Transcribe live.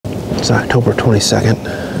It's October 22nd,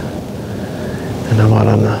 and I'm out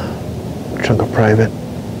on the chunk of private.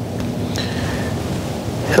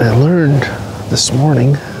 And I learned this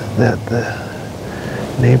morning that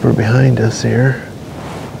the neighbor behind us here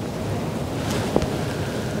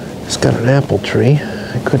has got an apple tree.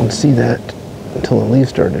 I couldn't see that until the leaves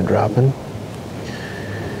started dropping.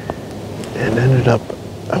 And ended up,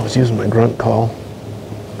 I was using my grunt call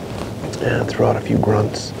and threw out a few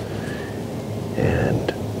grunts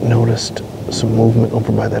and noticed some movement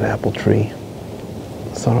over by that apple tree.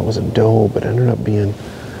 Thought it was a doe, but ended up being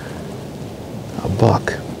a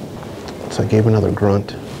buck. So I gave another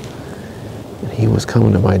grunt, and he was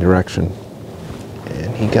coming to my direction,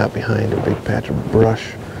 and he got behind a big patch of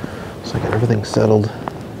brush. So I got everything settled,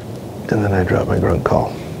 and then I dropped my grunt call.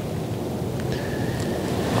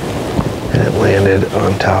 And it landed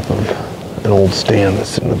on top of an old stand that's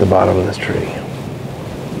sitting at the bottom of this tree.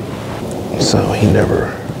 So I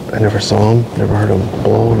never saw him, never heard him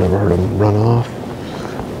blow, never heard him run off.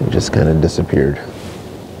 He just kind of disappeared.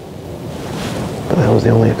 But that was the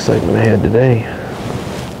only excitement I had today.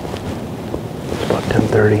 It's about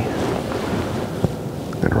 10:30.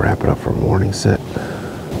 Gonna wrap it up for morning sit.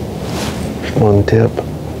 One tip,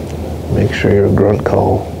 make sure your grunt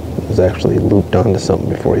call is actually looped onto something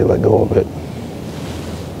before you let go of it.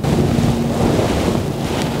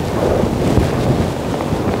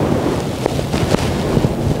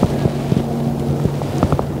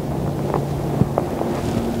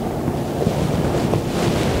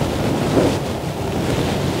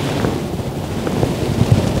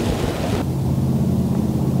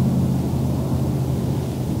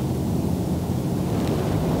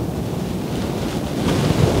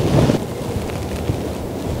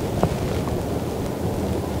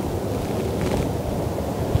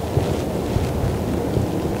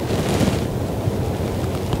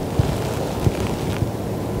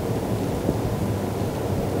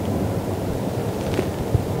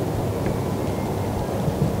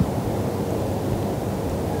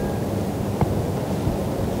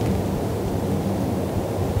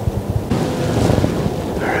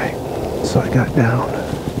 So I got down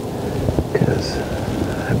because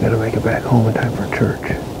I've got to make it back home in time for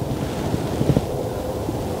church.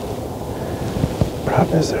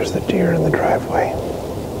 Problem is there's the deer in the driveway.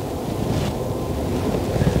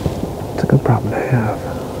 It's a good problem to have.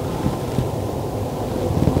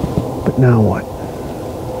 But now what?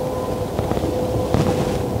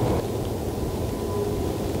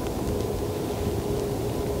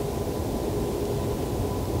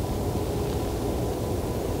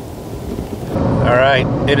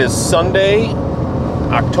 It is Sunday,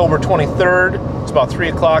 October 23rd. It's about 3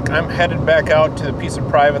 o'clock. I'm headed back out to the piece of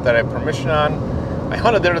private that I have permission on. I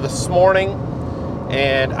hunted there this morning,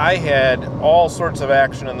 and I had all sorts of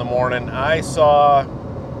action in the morning. I saw,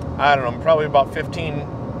 I don't know, probably about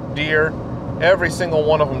 15 deer. Every single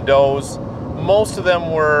one of them does. Most of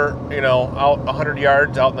them were, out 100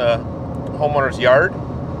 yards out in the homeowner's yard.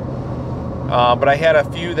 But I had a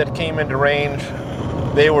few that came into range.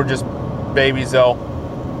 They were just babies, though.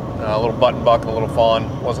 A little button buck and a little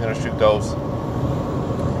fawn. Wasn't going to shoot those.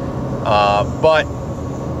 But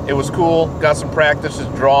it was cool. Got some practice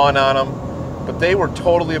just drawing on them. But they were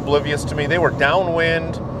totally oblivious to me. They were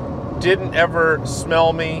downwind. Didn't ever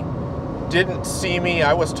smell me. Didn't see me.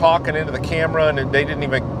 I was talking into the camera and they didn't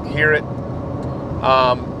even hear it.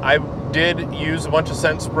 I did use a bunch of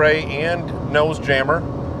scent spray and nose jammer.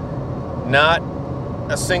 Not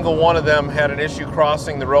a single one of them had an issue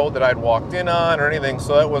crossing the road that I'd walked in on or anything,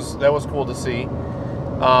 so that was cool to see.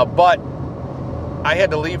 But I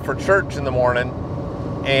had to leave for church in the morning,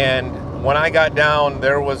 and when I got down,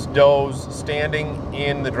 there was does standing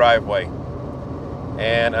in the driveway,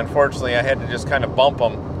 and unfortunately I had to just kind of bump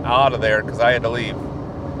them out of there because I had to leave.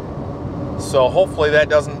 So hopefully that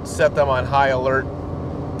doesn't set them on high alert,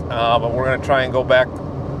 but we're going to try and go back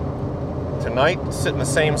tonight, sit in the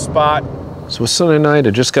same spot. So it was Sunday night. I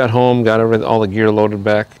just got home, got all the gear loaded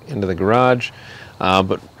back into the garage,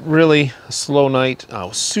 but really a slow night. It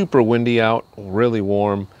was super windy out, really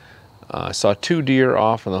warm. I saw 2 deer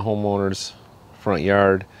off in the homeowner's front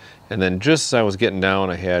yard, and then just as I was getting down,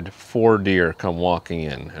 I had 4 deer come walking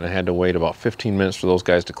in, and I had to wait about 15 minutes for those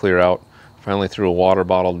guys to clear out. Finally threw a water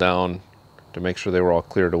bottle down to make sure they were all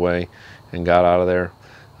cleared away and got out of there.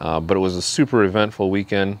 But it was a super eventful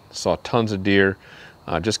weekend. Saw tons of deer.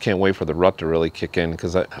 Just can't wait for the rut to really kick in,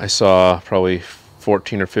 because I saw probably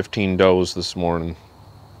 14 or 15 does this morning,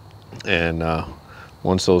 and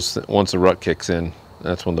once the rut kicks in,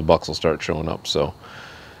 that's when the bucks will start showing up. So,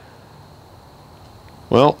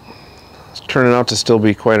 well, it's turning out to still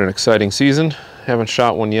be quite an exciting season. Haven't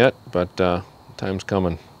shot one yet, but time's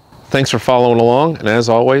coming. Thanks for following along, and as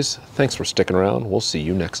always, thanks for sticking around. We'll see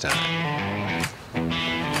you next time.